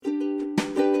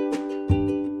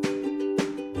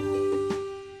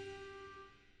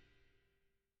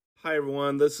Hi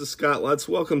everyone, this is Scott Lutz.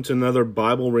 Welcome to another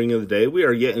Bible Ring of the Day. We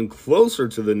are getting closer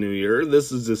to the new year.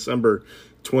 This is December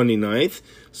 29th.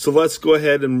 So let's go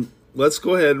ahead and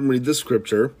read the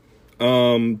scripture.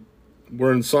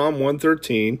 We're in Psalm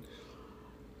 113.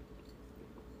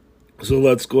 So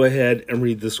let's go ahead and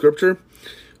read the scripture.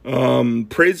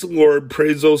 Praise the Lord,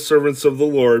 praise those servants of the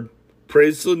Lord.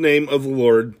 Praise the name of the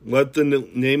Lord. Let the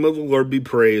name of the Lord be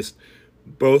praised,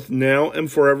 both now and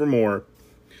forevermore.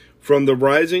 From the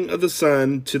rising of the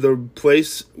sun to the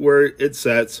place where it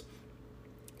sets,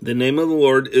 the name of the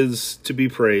Lord is to be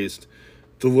praised.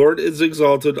 The Lord is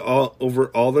exalted over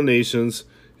all the nations,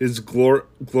 his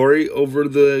glory over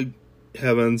the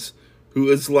heavens. Who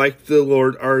is like the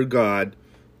Lord our God,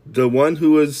 the one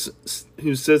who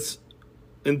sits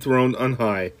enthroned on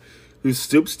high, who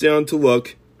stoops down to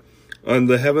look on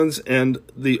the heavens and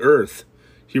the earth.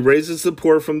 He raises the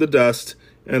poor from the dust,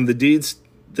 and the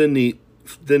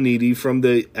needy from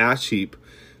the ash heap.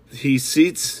 He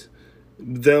seats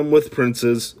them with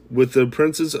the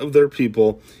princes of their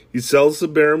people. He sells the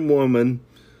barren woman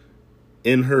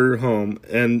in her home,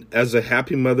 and as a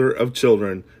happy mother of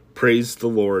children. Praise the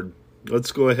Lord.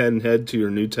 Let's go ahead and head to your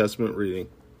New Testament reading.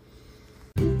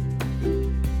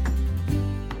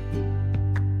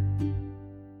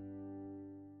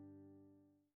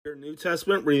 Your New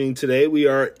Testament reading today, we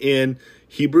are in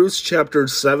Hebrews chapter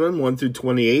 7, 1 through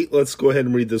 28. Let's go ahead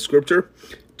and read the scripture.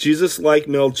 Jesus like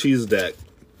Melchizedek.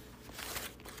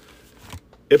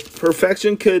 If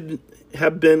perfection could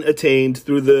have been attained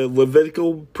through the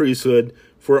Levitical priesthood,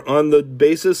 for on the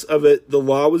basis of it the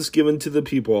law was given to the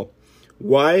people,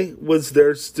 why was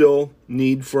there still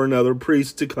need for another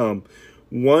priest to come,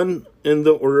 one in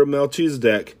the order of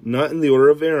Melchizedek, not in the order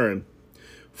of Aaron?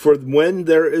 For when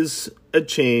there is a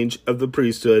change of the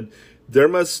priesthood, there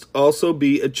must also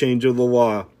be a change of the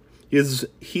law.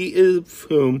 He of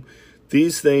whom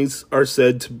these things are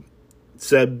said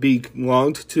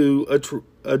belonged to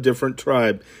a different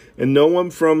tribe, and no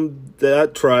one from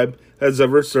that tribe has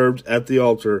ever served at the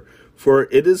altar. For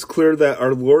it is clear that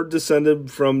our Lord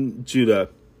descended from Judah.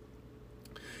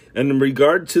 And in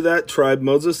regard to that tribe,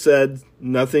 Moses said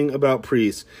nothing about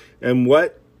priests, and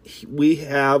what we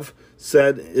have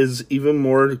said is even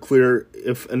more clear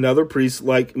if another priest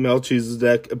like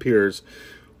Melchizedek appears,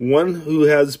 one who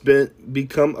has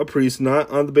become a priest not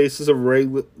on the basis of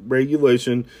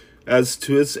regulation as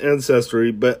to his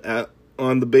ancestry, but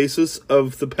on the basis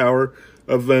of the power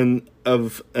of an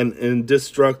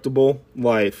indestructible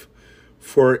life.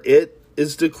 For it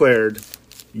is declared,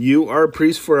 "You are a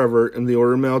priest forever in the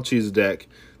order of Melchizedek."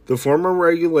 The former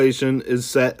regulation is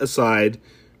set aside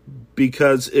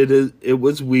because it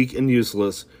was weak and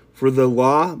useless. For the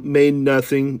law made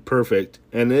nothing perfect,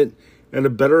 and a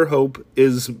better hope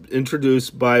is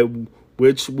introduced by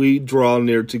which we draw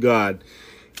near to God.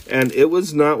 And it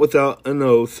was not without an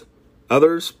oath.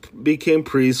 Others became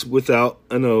priests without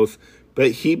an oath,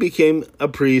 but he became a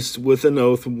priest with an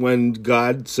oath when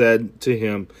God said to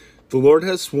him, "The Lord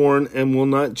has sworn and will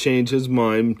not change his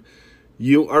mind.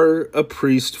 You are a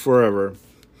priest forever."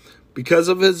 Because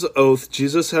of his oath,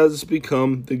 Jesus has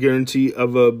become the guarantee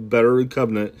of a better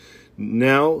covenant.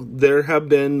 Now there have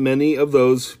been many of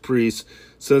those priests,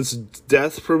 since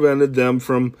death prevented them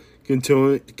from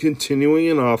continuing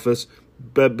in office,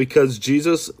 but because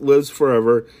Jesus lives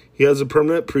forever, he has a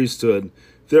permanent priesthood.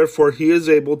 Therefore, he is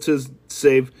able to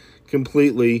save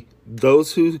completely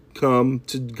those who come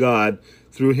to God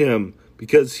through him,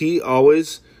 because he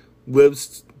always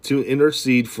lives to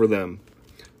intercede for them.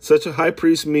 Such a high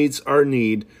priest meets our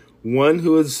need, one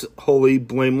who is holy,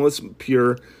 blameless,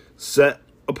 pure, set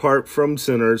apart from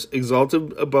sinners,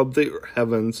 exalted above the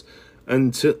heavens,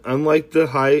 and unlike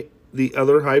the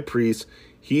other high priests,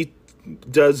 he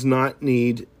does not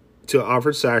need to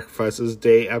offer sacrifices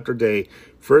day after day.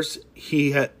 First,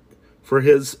 he had for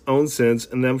his own sins,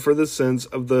 and then for the sins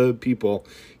of the people.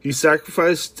 He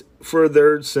sacrificed for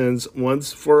their sins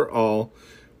once for all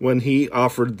when he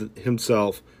offered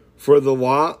himself. For the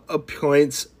law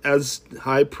appoints as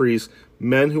high priests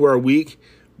men who are weak,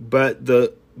 but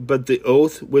the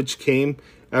oath which came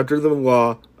after the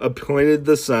law appointed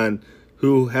the Son,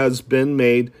 who has been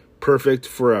made perfect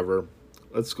forever.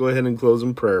 Let's go ahead and close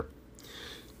in prayer.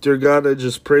 Dear God, I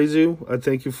just praise you. I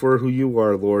thank you for who you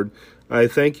are, Lord. I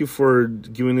thank you for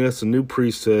giving us a new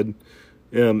priesthood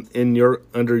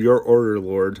under your order,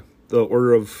 Lord, the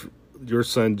order of your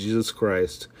Son, Jesus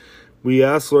Christ. We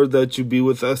ask, Lord, that you be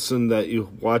with us and that you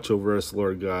watch over us,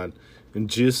 Lord God. In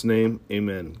Jesus' name,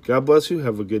 amen. God bless you.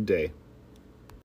 Have a good day.